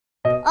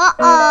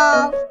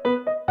Uh-oh.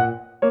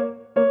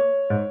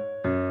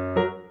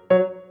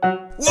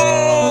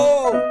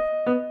 Whoa!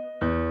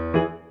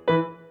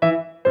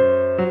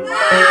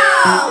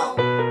 Wow!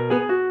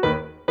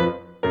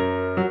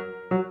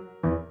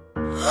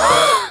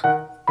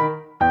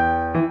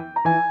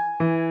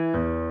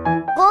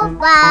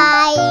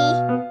 Goodbye.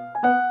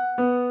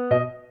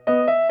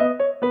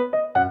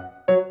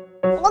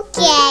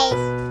 Okay.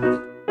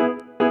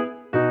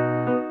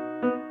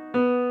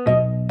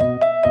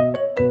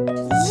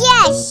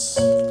 Yes.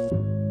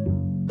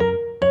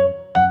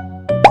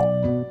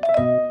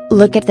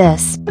 Look at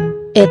this.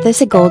 It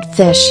is a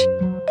goldfish.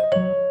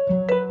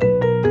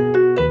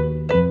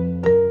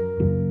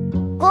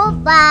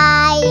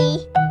 Goodbye.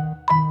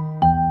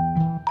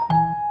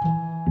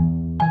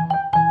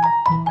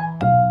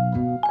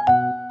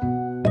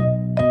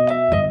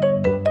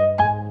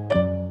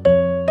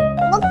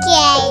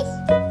 Okay.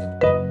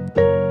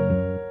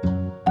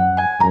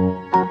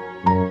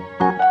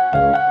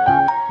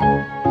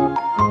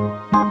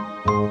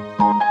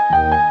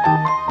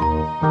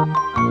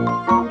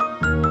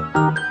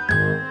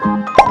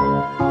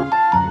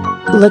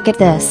 Look at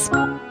this.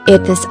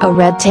 It is a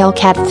red-tailed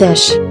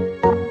catfish.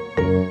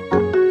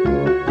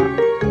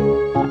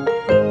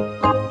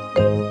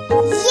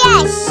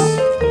 Yes.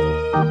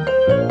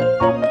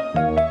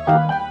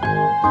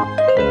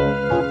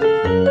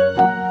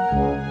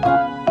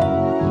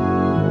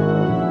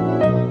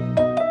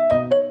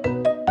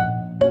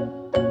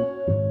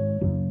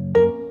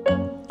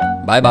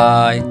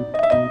 Bye-bye.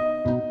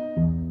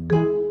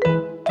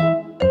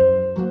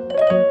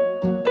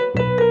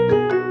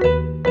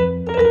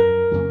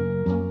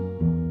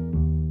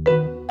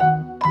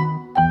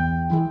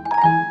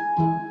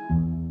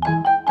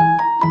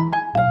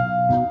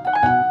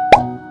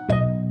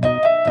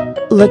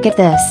 Look at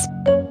this.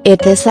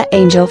 It is an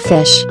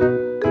angelfish.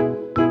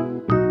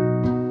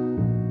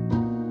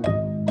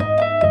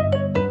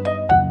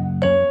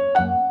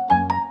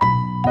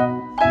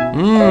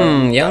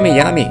 Mmm, yummy,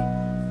 yummy.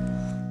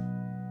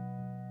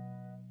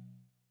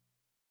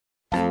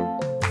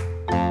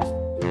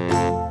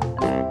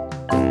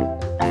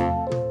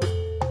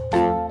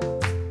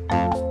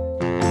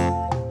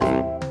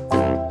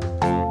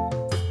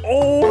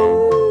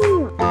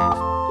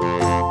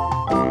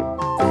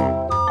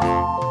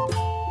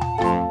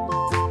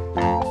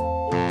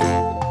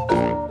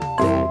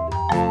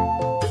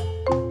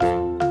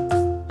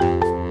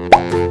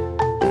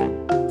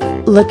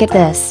 Look at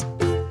this.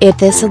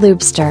 It is a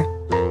lobster.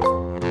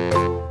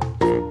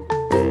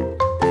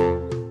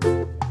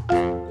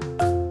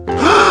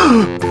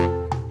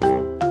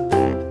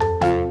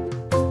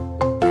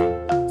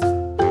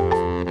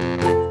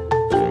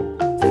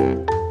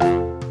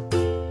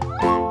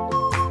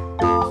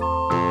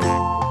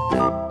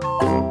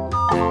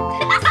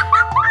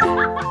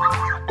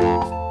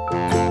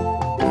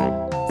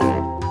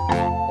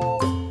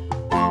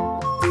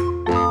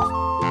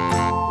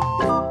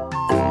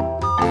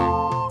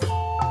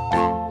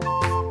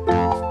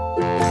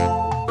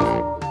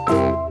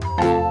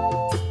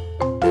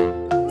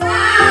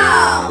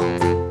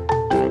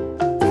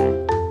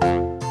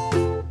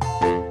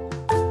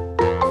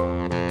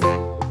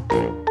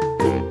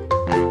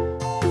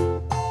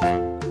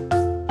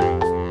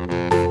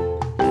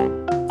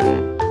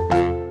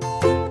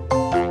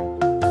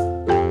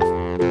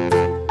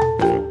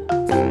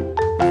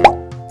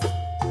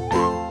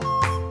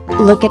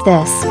 Look at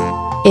this.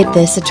 It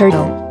is a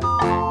turtle.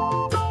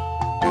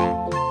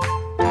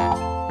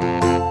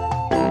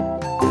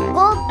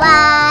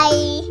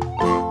 Goodbye.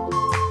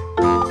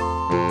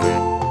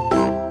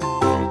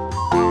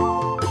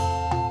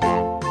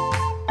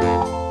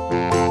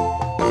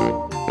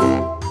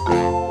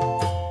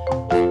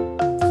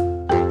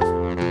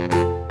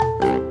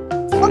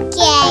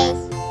 Okay.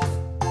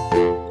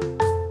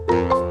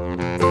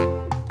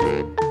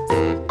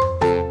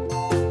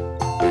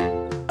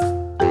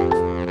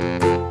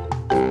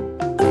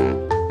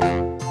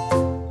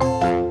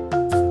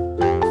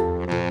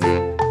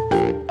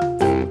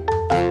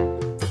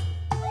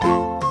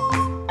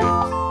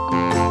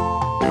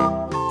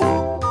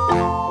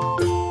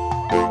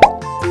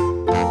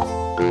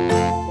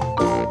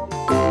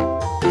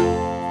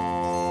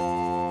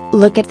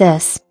 Look at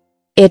this.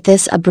 It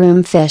is a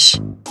broomfish.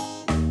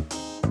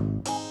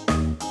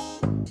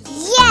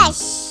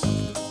 Yes.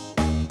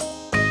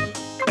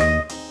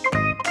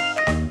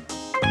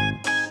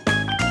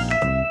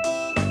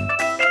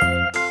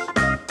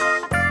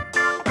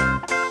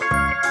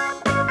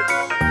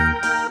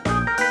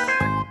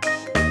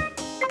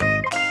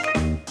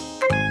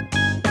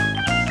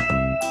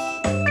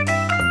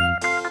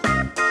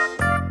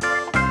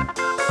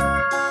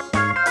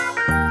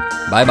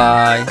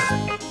 Bye-bye.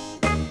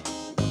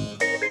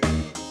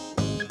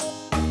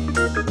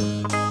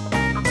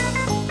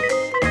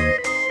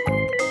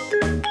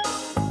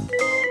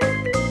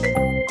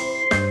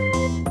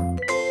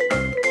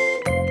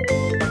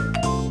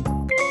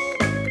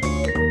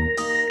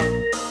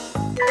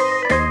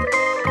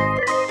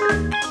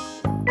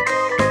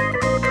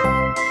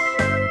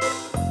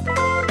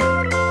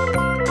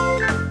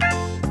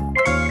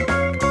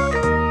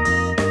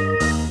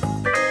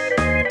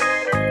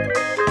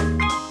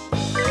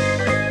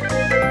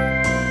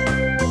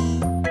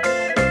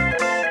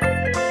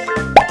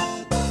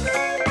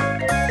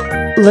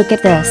 Look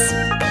at this.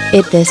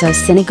 It is a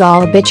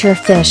Senegal bichir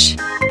fish.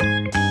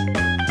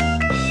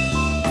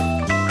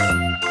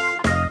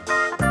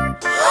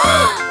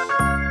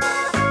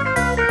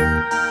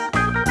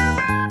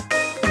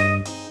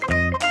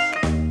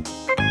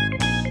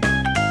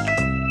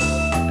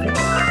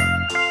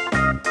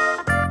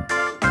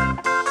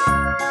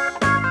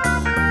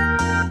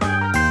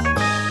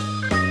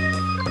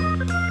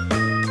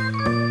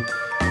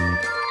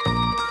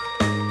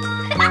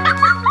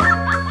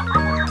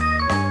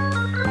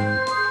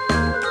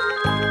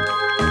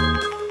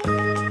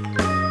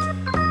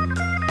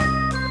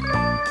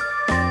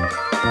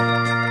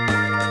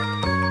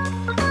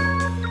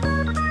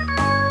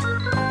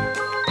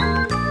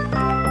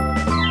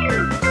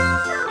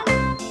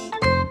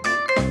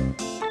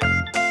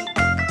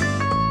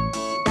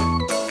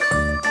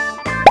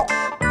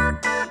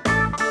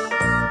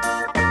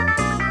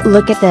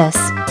 Look at this.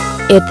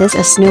 It is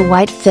a snow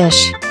white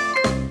fish.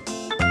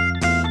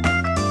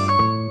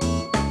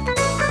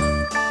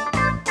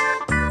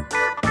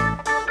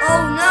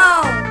 Oh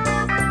no!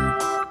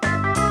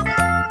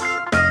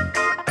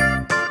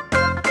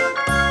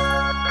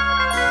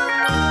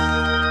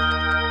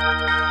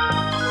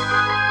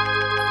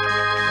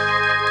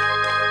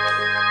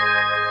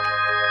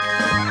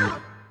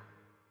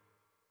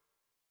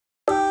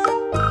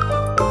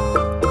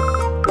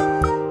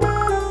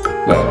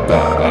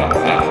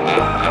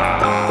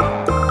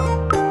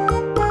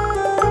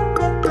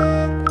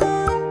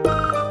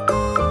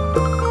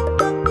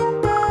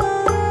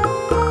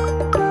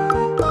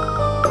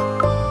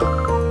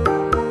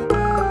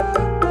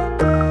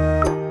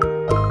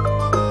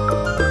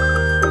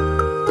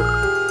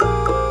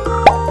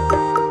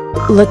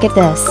 Look at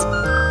this.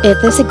 It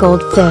is a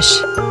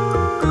goldfish.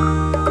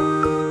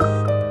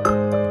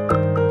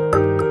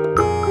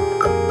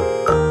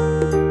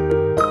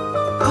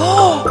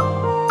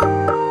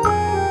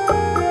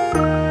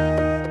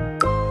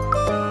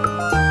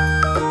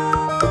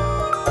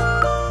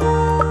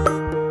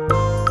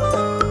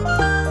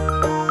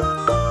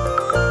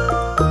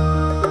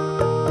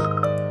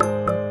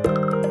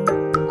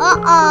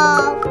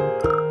 Uh-oh.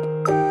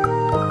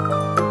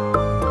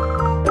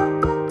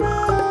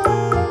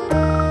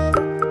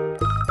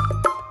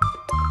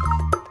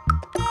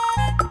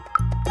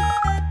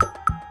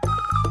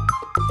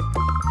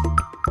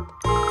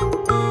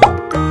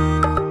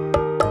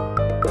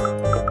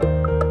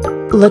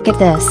 Look at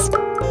this.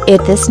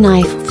 It is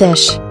knife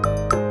fish.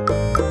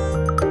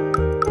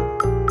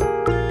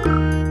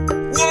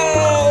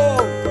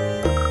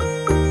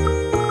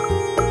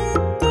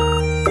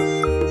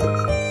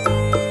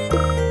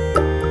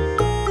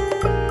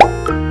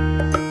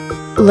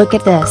 Look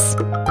at this.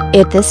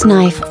 It is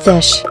knife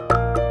fish.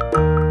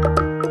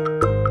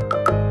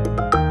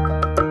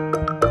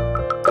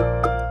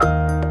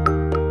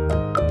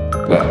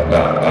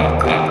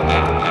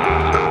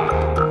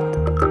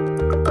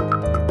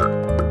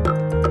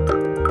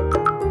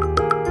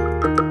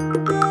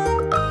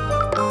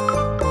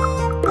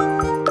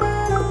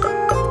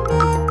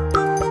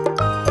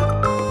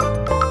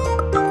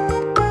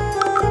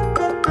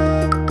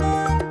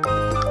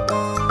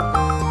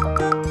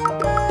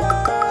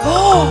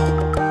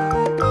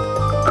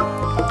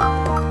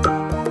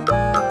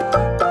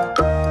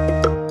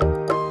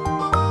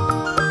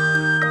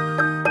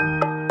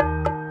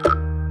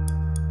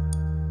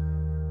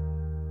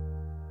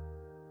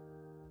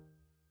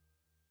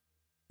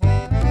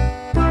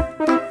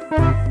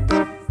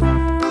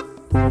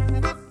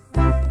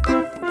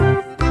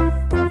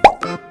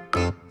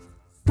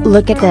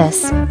 Look at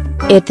this.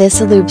 It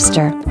is a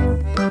lobster.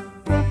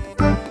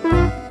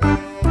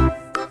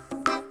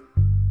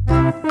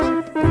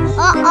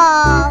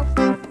 Uh-oh.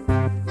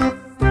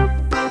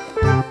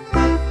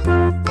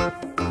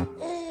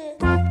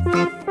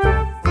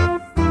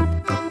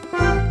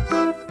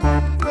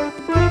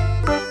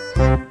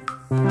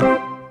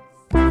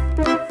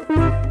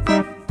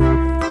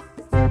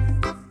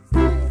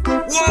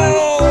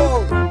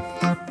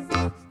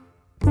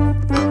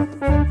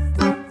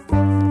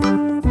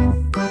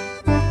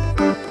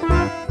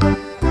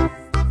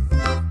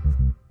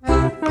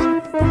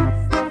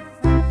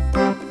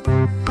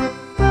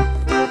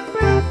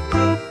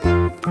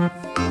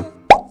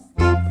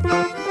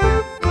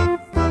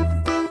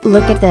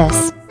 Look at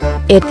this.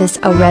 It is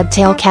a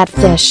red-tailed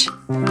catfish.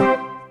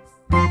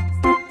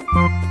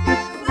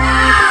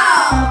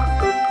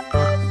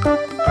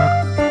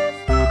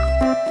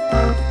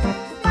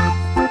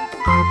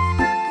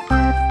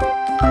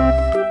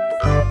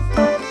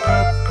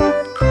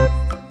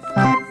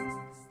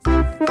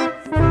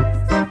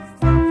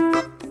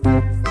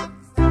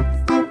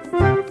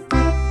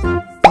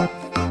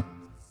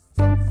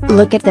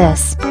 Look at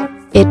this.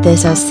 It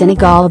is a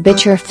Senegal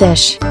bichir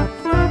fish.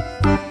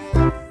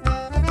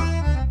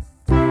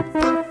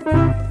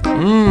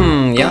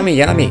 Yummy,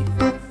 yummy.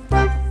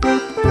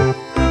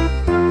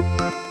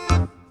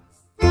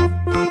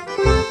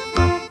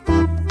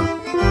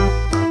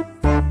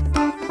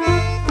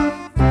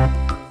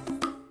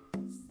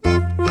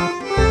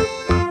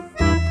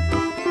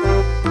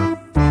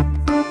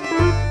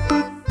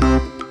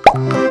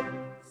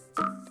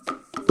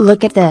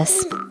 Look at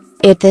this.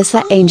 It is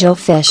a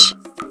angelfish.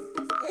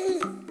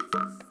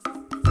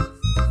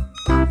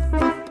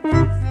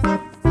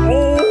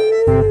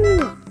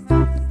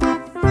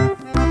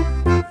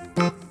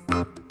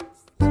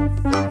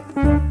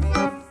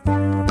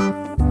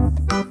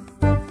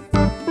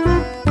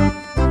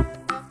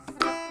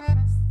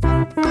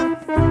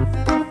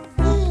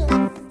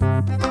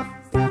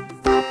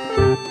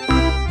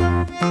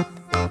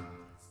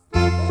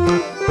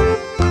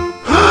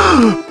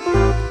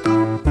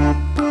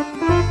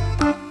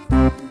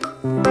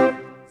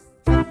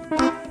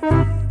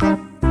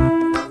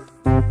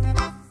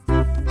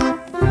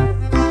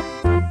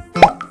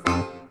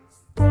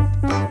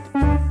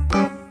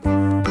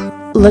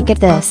 Look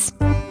at this.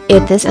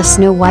 It is a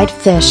snow white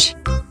fish.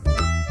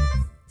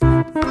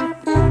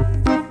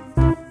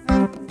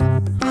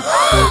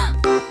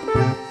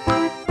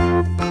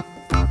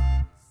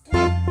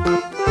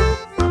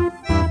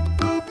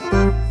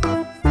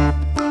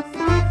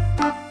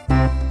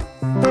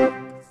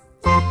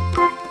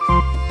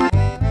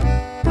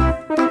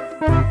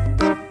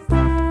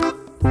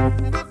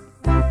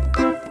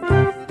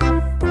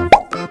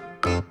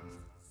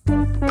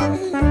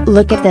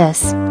 Look at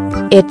this.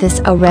 It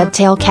is a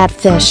red-tailed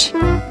catfish.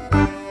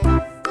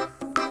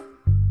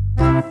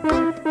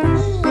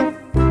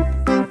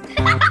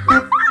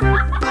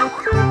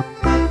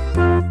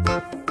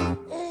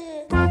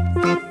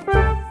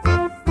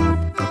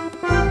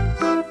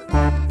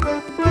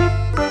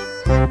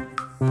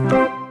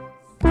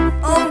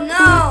 Oh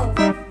no!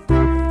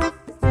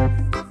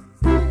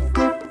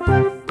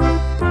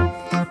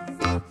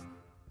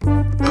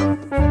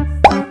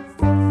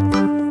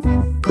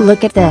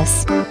 Look at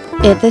this.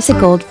 It is a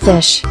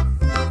goldfish.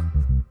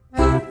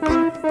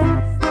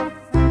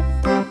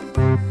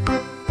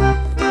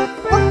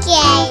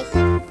 Okay.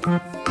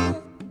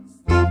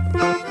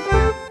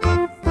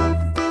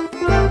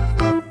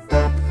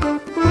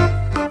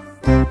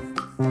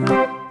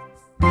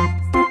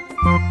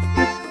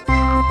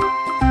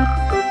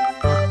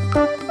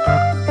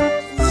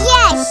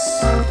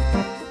 Yes.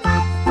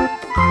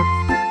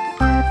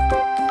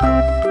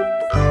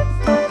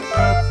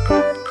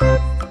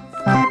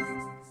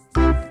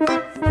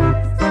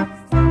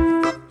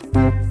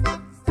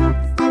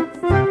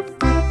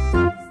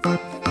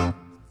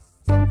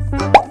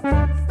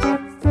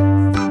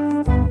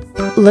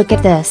 Look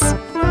at this.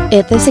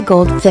 It is a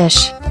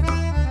goldfish.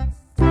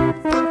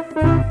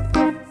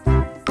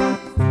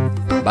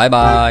 Bye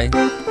bye.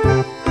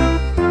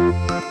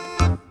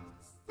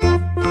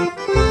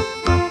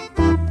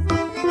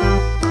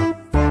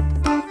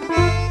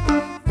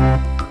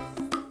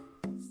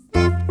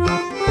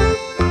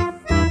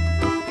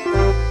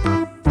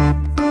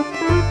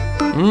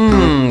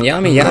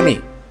 Yummy,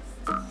 yummy.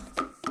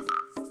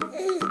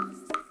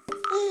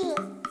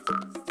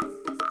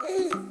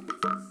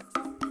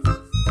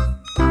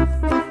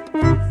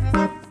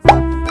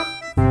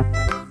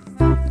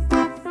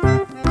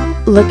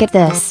 Look at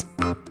this.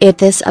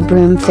 It is a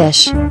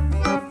broomfish.